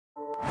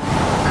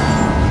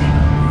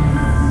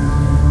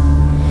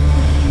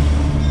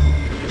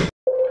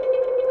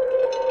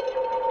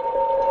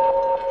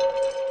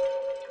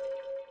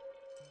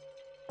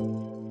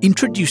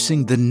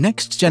Introducing the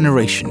next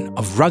generation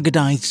of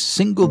ruggedized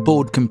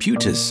single-board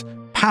computers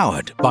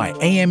powered by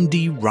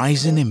AMD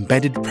Ryzen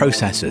Embedded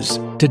processors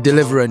to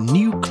deliver a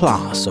new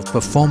class of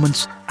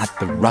performance at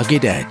the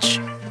rugged edge.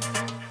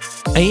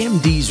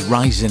 AMD's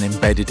Ryzen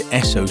Embedded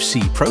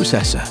SoC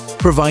processor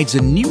provides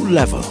a new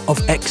level of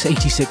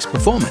x86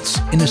 performance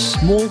in a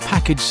small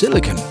package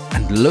silicon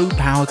and low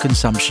power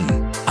consumption.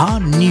 Our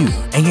new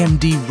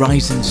AMD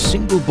Ryzen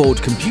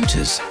single-board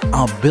computers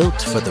are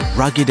built for the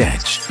rugged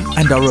edge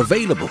and are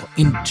available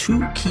in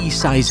two key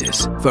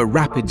sizes for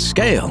rapid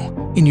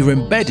scale in your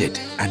embedded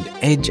and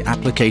edge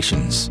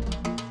applications.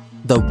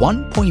 The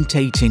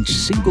 1.8-inch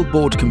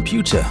single-board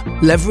computer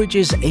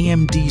leverages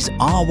AMD's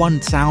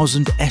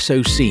R1000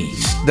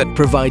 SoCs that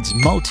provides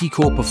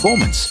multi-core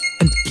performance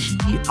and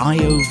key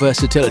I/O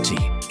versatility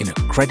in a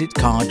credit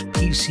card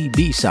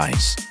PCB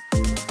size.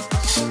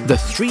 The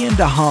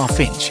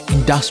 3.5-inch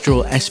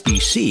industrial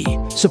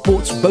SBC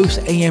supports both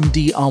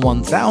AMD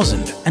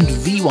R1000 and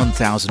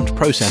V1000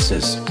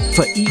 processors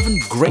for even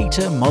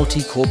greater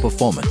multi-core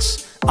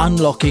performance,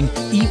 unlocking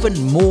even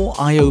more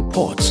I/O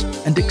ports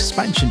and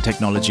expansion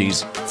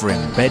technologies for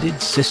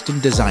embedded system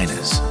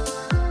designers.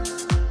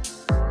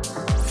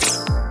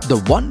 The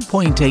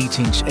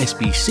 1.8-inch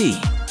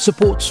SBC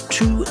supports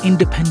two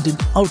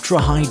independent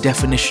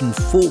ultra-high-definition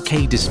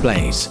 4K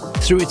displays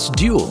through its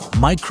dual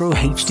micro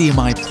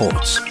HDMI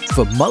ports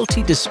for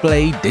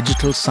multi-display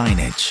digital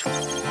signage.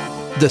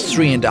 The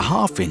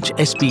 3.5-inch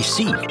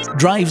SBC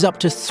drives up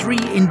to 3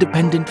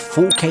 independent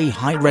 4K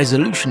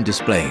high-resolution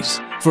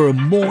displays for a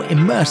more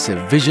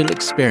immersive visual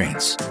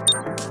experience.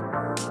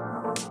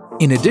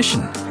 In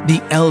addition, the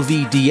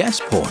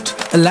LVDS port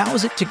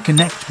allows it to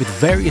connect with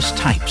various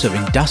types of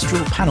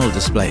industrial panel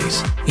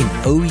displays in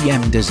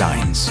OEM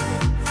designs.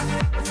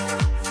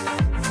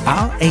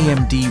 Our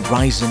AMD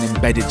Ryzen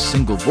Embedded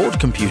single-board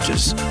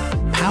computers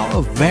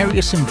power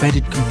various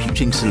embedded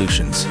computing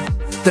solutions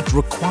that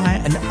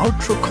require an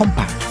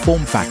ultra-compact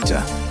form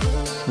factor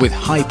with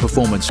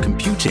high-performance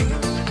computing,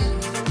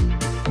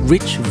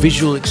 rich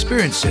visual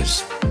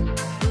experiences,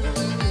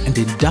 and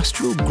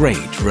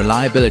industrial-grade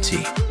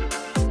reliability.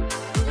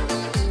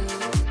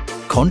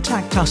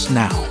 Contact us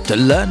now to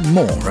learn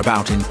more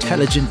about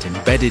intelligent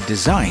embedded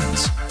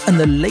designs and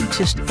the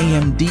latest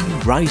AMD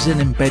Ryzen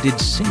Embedded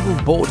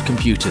single-board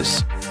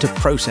computers to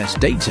process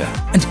data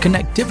and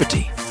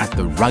connectivity at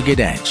the rugged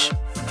edge.